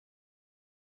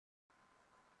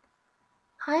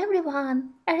Hi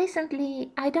everyone!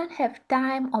 Recently, I don't have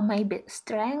time or maybe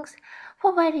strength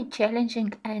for very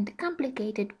challenging and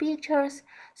complicated pictures,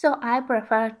 so I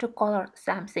prefer to color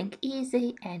something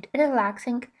easy and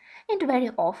relaxing. And very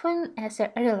often, as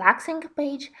a relaxing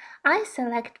page, I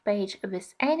select page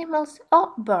with animals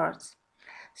or birds.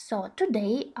 So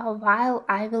today, while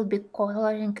I will be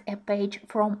coloring a page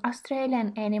from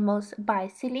Australian Animals by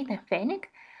S.Fenech,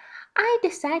 I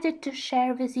decided to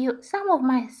share with you some of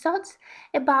my thoughts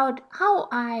about how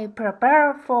I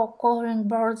prepare for coloring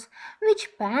birds, which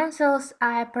pencils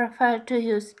I prefer to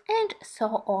use, and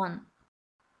so on.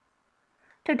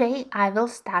 Today I will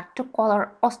start to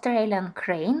color Australian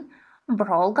crane,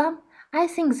 Brolga. I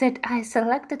think that I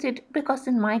selected it because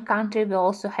in my country we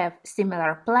also have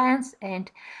similar plants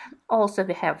and also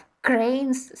we have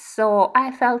cranes, so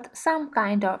I felt some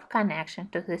kind of connection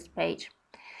to this page.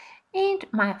 And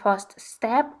my first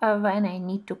step when I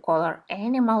need to color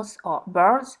animals or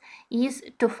birds is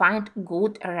to find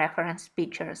good reference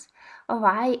pictures.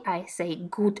 Why I say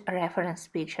good reference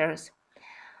pictures?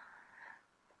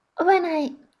 When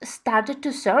I started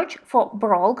to search for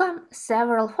Brolga,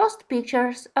 several first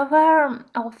pictures were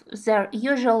of their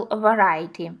usual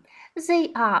variety.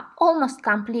 They are almost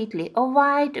completely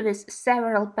white with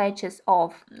several patches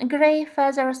of gray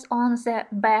feathers on the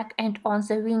back and on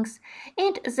the wings,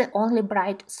 and the only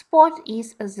bright spot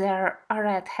is their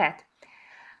red head.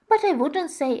 But I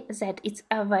wouldn't say that it's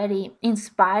a very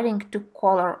inspiring to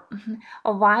color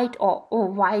a white or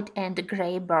white and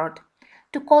gray bird.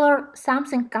 To color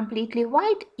something completely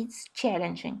white, it's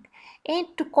challenging, and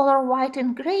to color white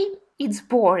and gray, it's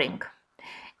boring.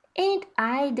 And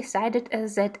I decided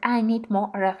that I need more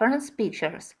reference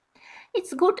pictures.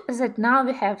 It's good that now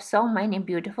we have so many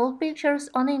beautiful pictures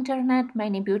on the internet,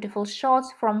 many beautiful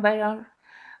shots from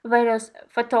various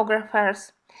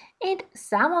photographers, and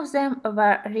some of them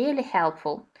were really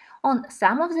helpful. On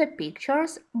some of the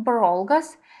pictures,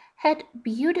 Brolgas had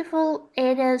beautiful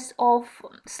areas of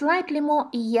slightly more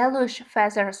yellowish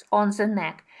feathers on the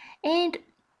neck, and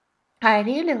I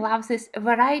really love this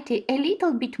variety a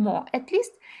little bit more. At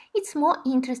least it's more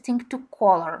interesting to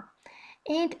color.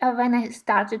 And when I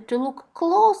started to look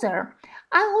closer,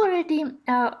 I already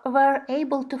were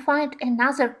able to find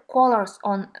another colors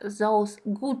on those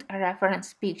good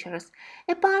reference pictures.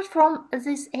 Apart from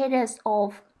these areas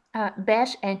of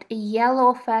beige and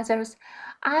yellow feathers,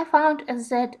 I found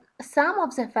that some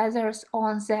of the feathers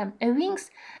on the wings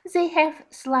they have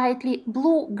slightly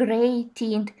blue-gray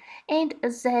tint, and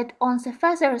that on the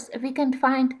feathers we can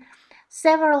find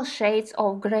several shades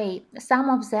of gray.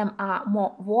 Some of them are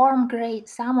more warm gray,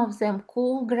 some of them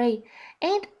cool gray,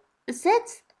 and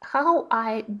that's how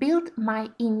I built my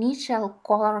initial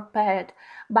color palette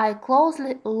by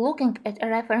closely looking at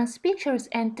reference pictures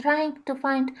and trying to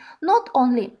find not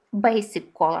only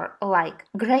basic color like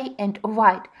gray and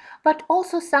white, but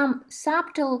also some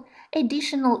subtle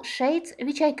additional shades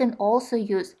which I can also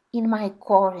use in my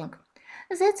coloring.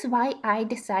 That's why I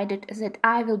decided that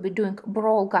I will be doing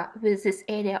Brolga with this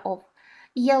area of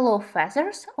yellow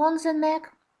feathers on the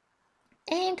neck,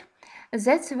 and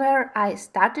that's where I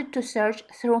started to search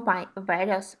through my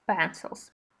various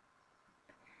pencils.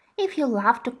 If you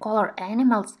love to color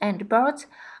animals and birds,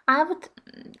 I would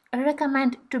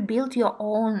recommend to build your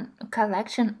own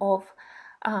collection of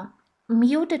uh,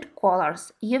 muted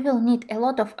colors. You will need a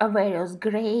lot of various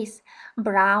grays,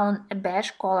 brown,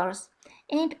 beige colors.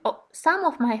 And some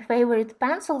of my favorite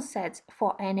pencil sets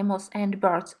for animals and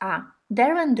birds are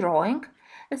Darren Drawing,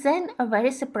 then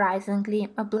very surprisingly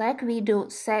a Black Widow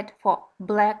set for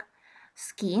black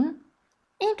skin,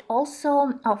 and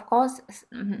also, of course,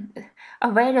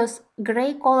 various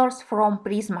gray colors from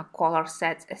Prismacolor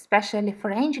sets, especially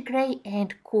French gray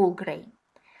and cool gray.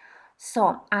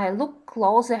 So I look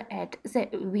closer at the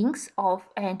wings of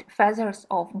and feathers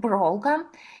of Brolga,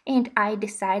 and I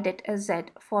decided that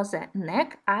for the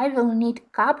neck I will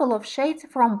need couple of shades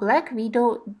from Black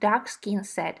Widow dark skin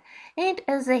set, and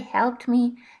they helped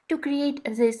me to create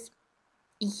this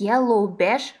yellow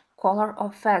beige color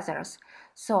of feathers.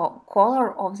 So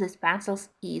color of these pencils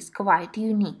is quite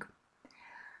unique.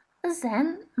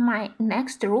 Then my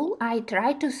next rule, I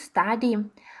try to study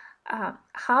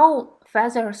how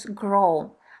feathers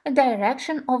grow,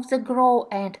 direction of the grow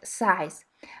and size,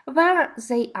 where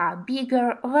they are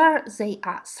bigger, where they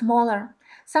are smaller.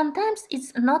 Sometimes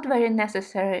it's not very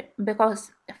necessary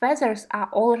because feathers are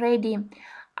already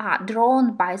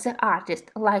drawn by the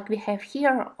artist, like we have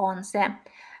here on the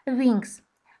wings.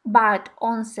 But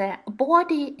on the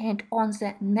body and on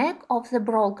the neck of the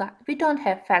Brolga, we don't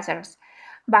have feathers.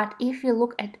 But if we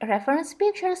look at reference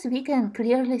pictures, we can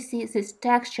clearly see this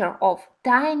texture of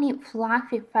tiny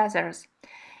fluffy feathers.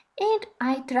 And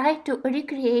I try to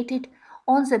recreate it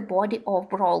on the body of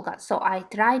Brolga. So I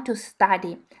try to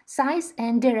study size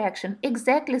and direction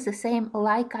exactly the same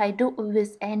like I do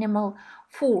with animal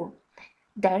fur.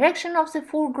 Direction of the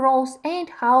fur growth and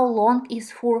how long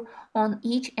is fur on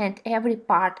each and every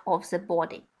part of the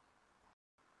body.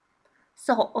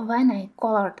 So when I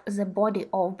colored the body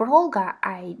of Brolga,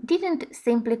 I didn't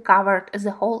simply cover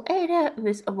the whole area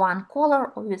with one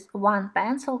color or with one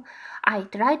pencil. I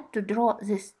tried to draw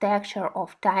this texture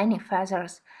of tiny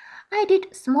feathers. I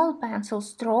did small pencil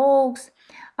strokes,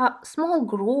 small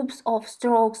groups of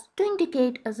strokes to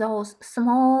indicate those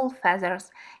small feathers,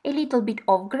 a little bit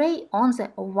of gray on the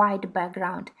white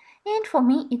background. And for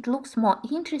me, it looks more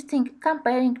interesting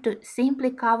comparing to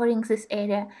simply covering this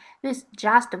area with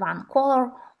just one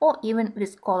color or even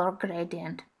with color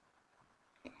gradient.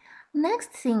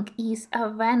 Next thing is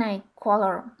when I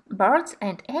color birds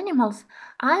and animals,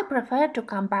 I prefer to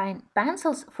combine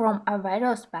pencils from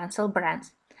various pencil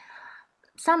brands.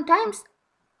 Sometimes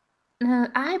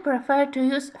I prefer to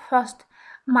use first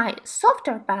my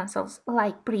softer pencils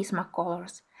like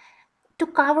Prismacolors to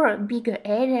cover a bigger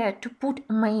area to put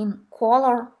main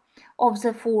color of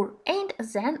the fur, and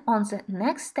then on the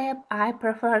next step I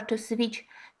prefer to switch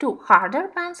to harder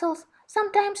pencils,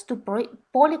 sometimes to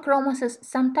polychromasis,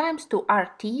 sometimes to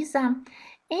artisan,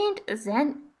 and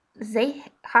then these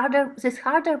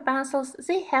harder pencils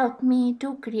they help me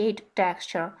to create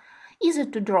texture, either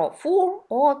to draw fur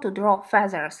or to draw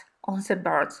feathers on the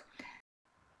birds.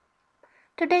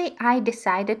 Today I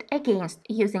decided against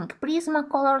using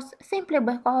Prismacolors simply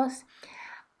because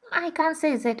I can't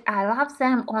say that I love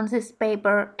them on this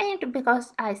paper and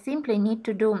because I simply need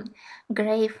to do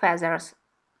gray feathers.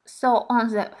 So on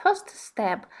the first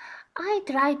step, I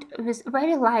tried with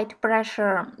very light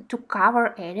pressure to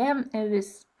cover area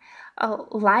with a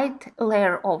light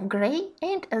layer of gray,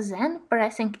 and then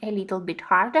pressing a little bit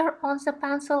harder on the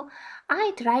pencil,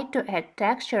 I tried to add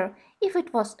texture if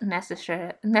it was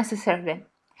necessary.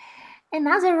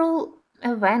 Another rule,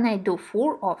 when I do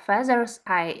fur or feathers,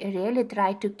 I really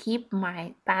try to keep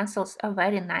my pencils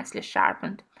very nicely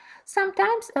sharpened.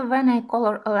 Sometimes when I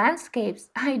color landscapes,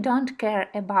 I don't care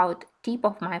about tip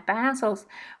of my pencils,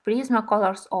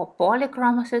 Prismacolors or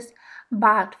polychromasis,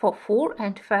 but for fur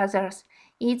and feathers,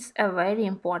 it's very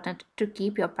important to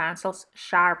keep your pencils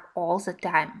sharp all the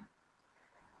time.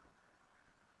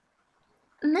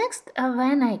 Next,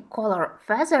 when I color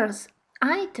feathers,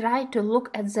 I try to look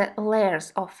at the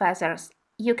layers of feathers.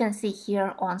 You can see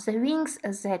here on the wings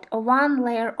that one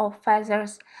layer of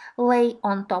feathers lay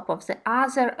on top of the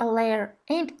other layer,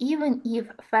 and even if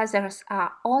feathers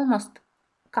are almost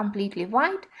completely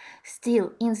white,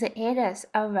 still in the areas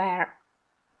where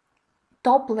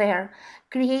top layer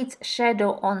creates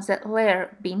shadow on the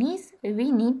layer beneath, we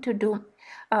need to do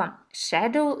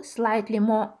shadow slightly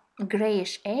more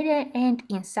grayish area, and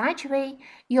in such way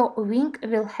your wing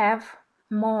will have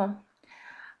more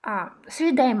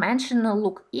three-dimensional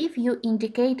look if you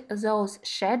indicate those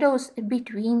shadows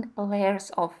between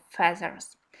layers of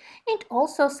feathers. And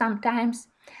also sometimes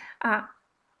uh,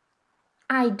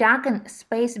 I darken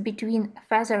space between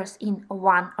feathers in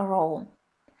one row.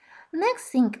 Next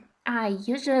thing, I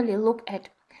usually look at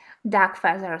dark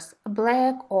feathers,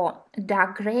 black or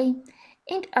dark gray,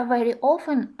 and very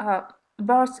often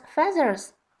birds'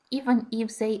 feathers, even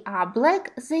if they are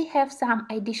black, they have some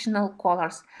additional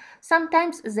colors.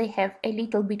 Sometimes they have a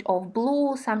little bit of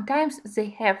blue, sometimes they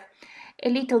have a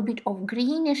little bit of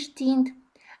greenish tint.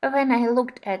 When I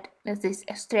looked at this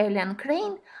Australian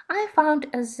crane, I found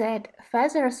that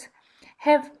feathers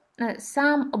have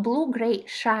some blue-gray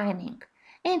shining,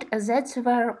 and that's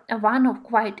where one of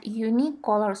quite unique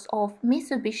colors of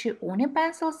Mitsubishi Uni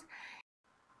pencils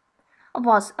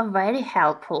was very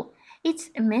helpful. It's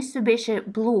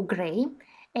Mitsubishi blue-gray,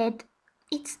 and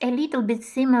it's a little bit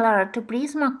similar to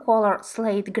Prismacolor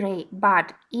slate gray,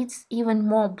 but it's even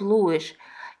more bluish,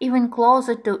 even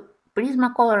closer to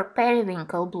Prismacolor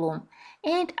periwinkle blue.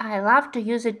 And I love to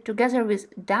use it together with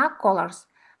dark colors,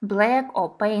 black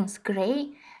or Payne's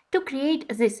gray, to create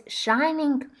this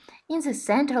shining in the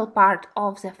central part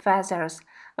of the feathers,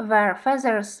 where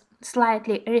feathers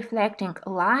slightly reflecting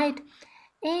light,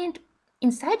 and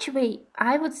in such way,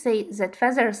 I would say that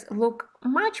feathers look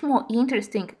much more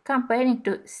interesting comparing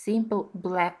to simple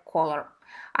black color.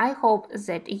 I hope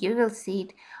that you will see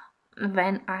it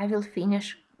when I will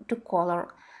finish to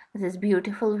color these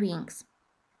beautiful wings.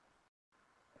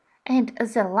 And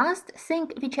the last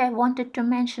thing which I wanted to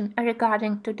mention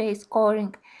regarding today's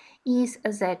coloring is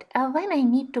that when I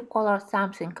need to color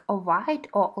something white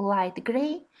or light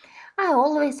gray, I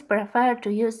always prefer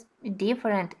to use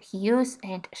different hues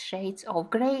and shades of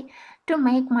gray to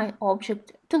make my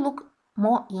object to look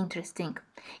more interesting.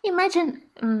 Imagine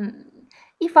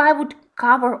if I would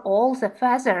cover all the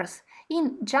feathers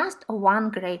in just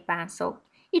one gray pencil.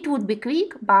 It would be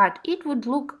quick, but it would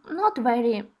look not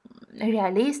very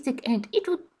realistic and it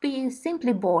would be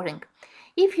simply boring.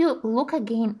 If you look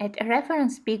again at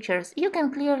reference pictures, you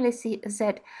can clearly see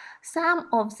that some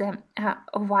of the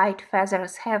white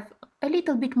feathers have a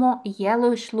little bit more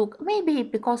yellowish look, maybe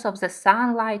because of the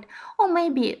sunlight, or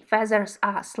maybe feathers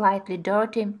are slightly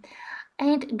dirty.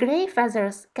 And gray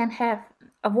feathers can have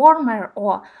a warmer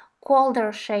or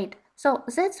colder shade. So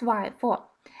that's why for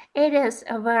areas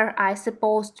where I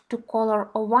supposed to color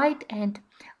white and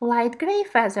light gray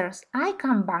feathers, I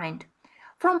combined.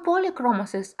 From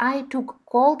polychromasis, I took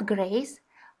cold grays,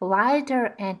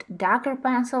 lighter and darker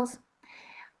pencils.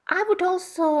 I would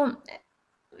also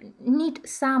need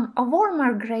some a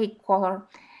warmer gray color,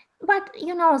 but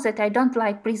you know that I don't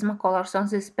like Prismacolors on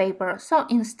this paper, so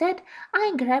instead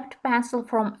I grabbed pencil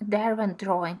from Derwent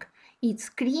Drawing. It's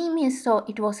creamy, so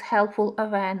it was helpful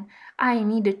when I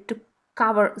needed to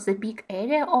cover the big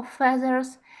area of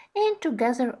feathers, and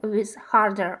together with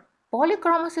harder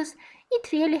polychromasis,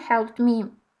 it really helped me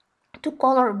to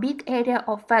color big area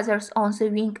of feathers on the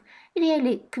wing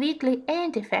really quickly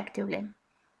and effectively.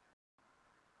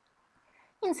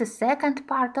 In the second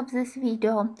part of this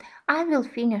video, I will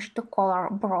finish to color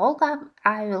Brolga,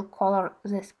 I will color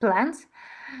these plants,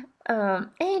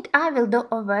 and I will do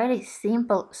a very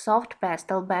simple soft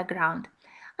pastel background.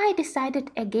 I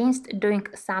decided against doing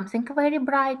something very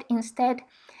bright. Instead,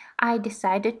 I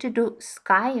decided to do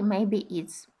sky. Maybe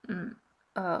it's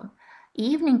uh,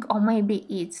 evening or maybe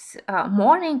it's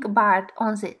morning, but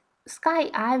on the sky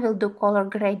I will do color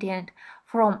gradient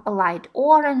from light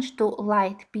orange to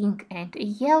light pink and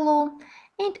yellow,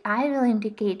 and I will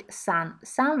indicate sun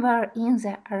somewhere in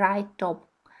the right top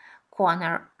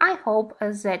corner. I hope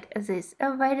that this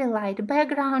very light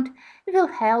background will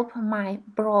help my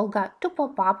Brolga to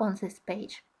pop up on this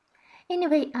page.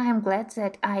 Anyway, I am glad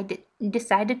that I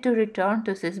decided to return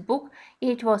to this book.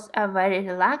 It was very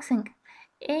relaxing,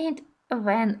 and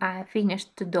when I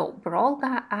finished to do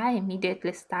Brolga, I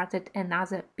immediately started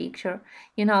another picture.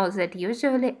 You know that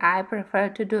usually I prefer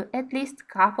to do at least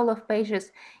couple of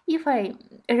pages if I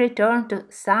return to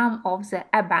some of the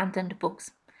abandoned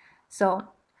books. So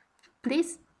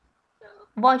please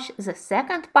watch the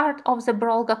second part of the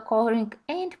Brolga coloring,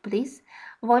 and please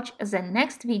watch the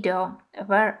next video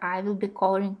where I will be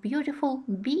coloring beautiful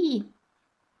bee.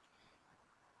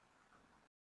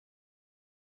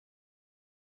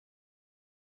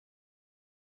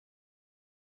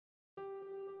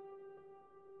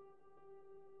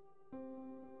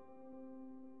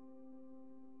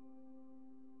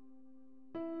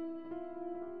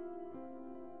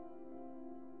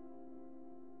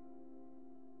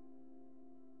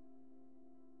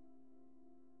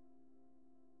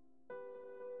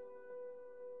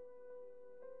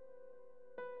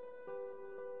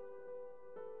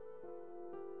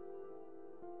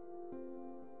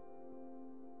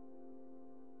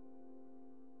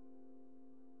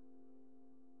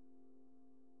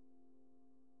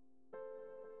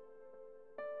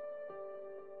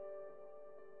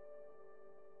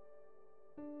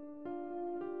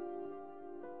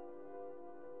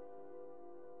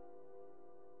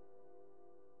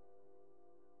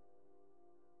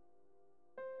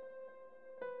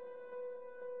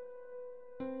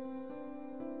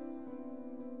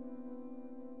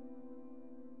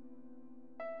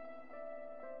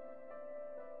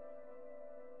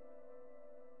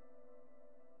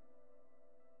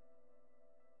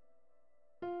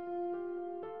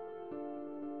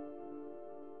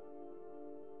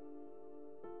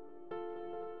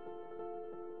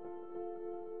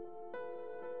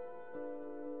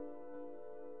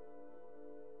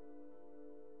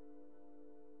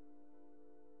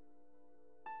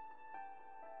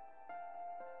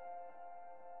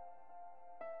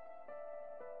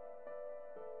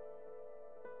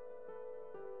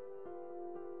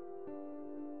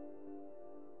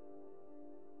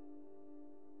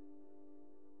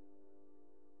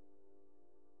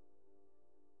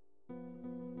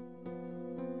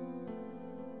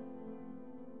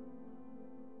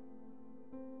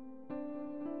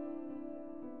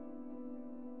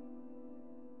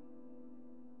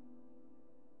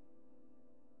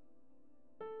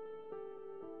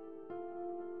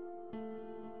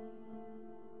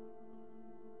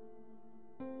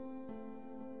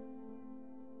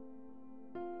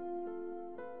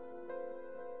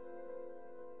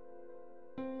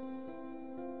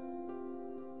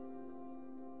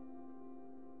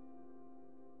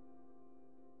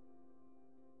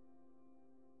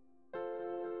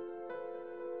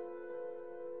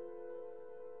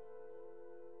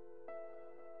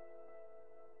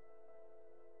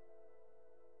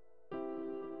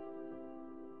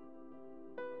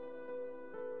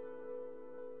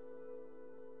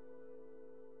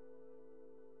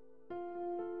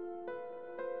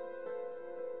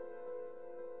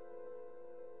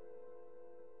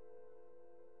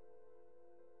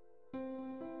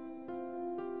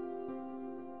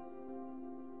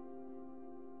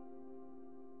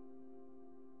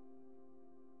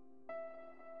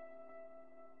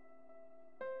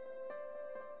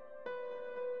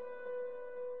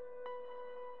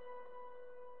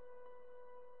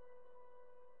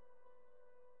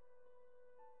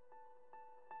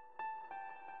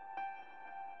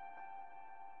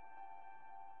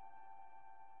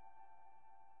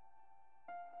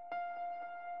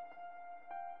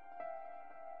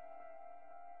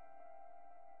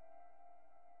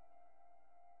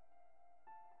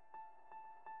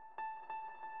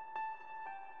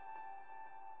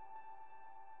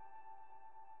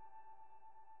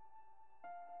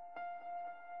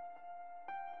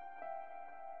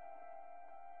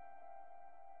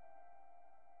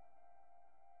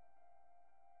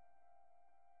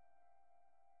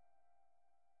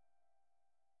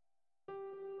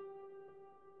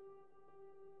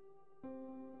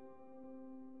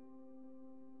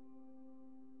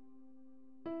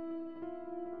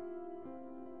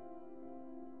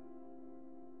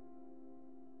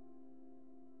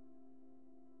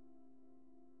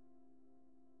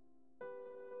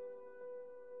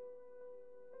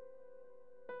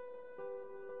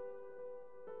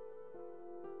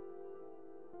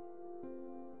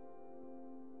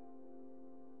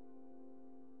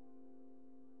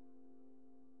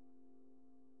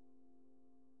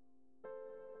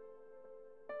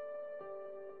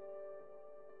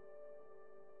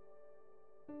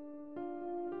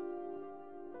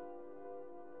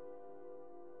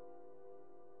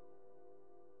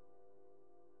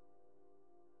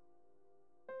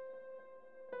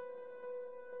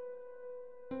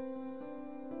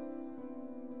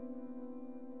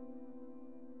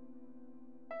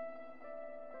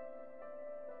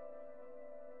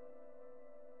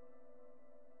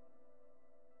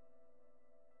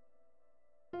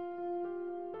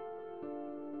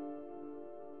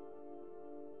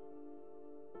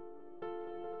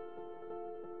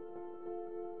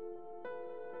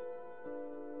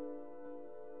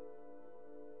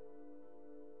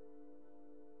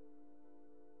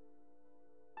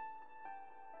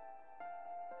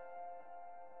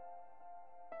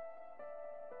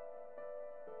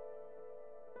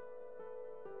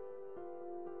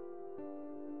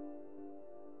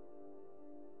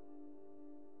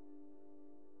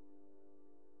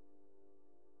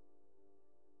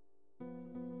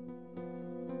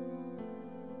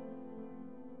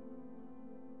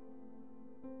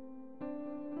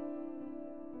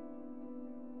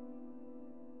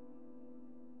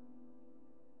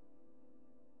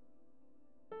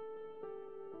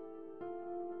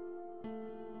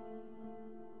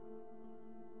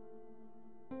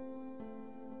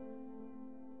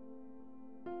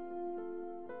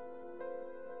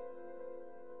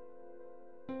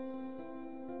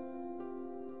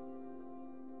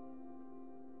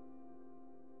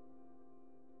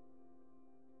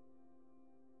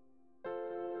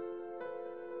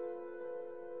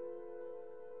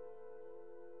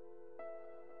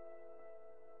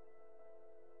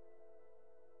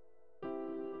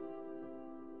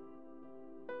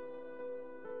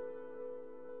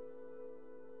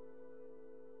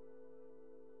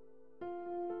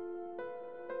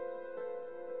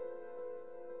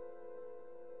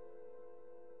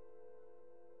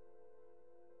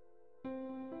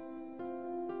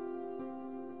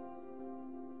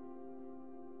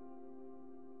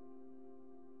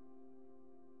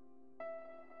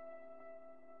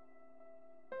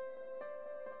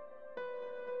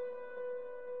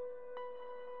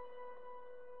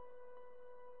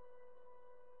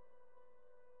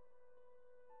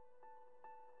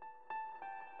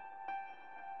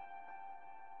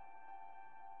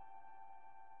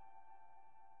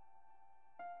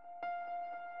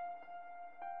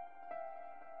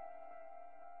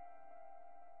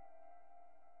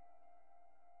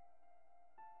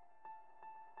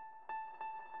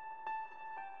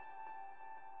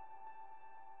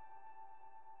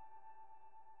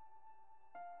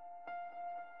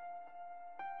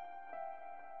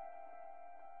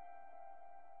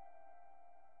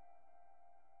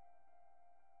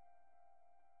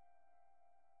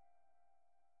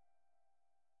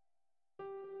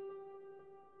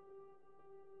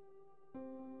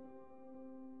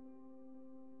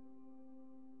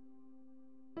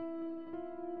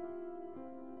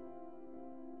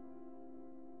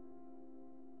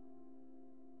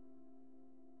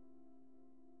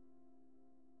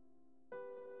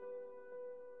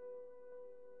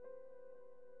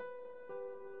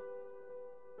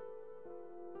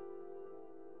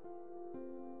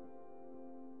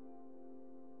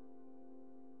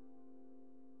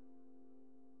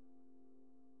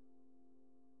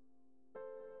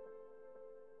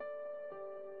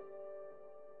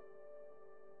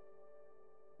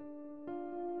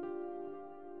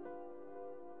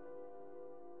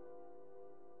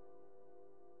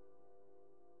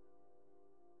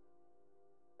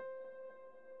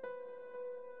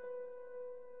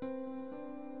 you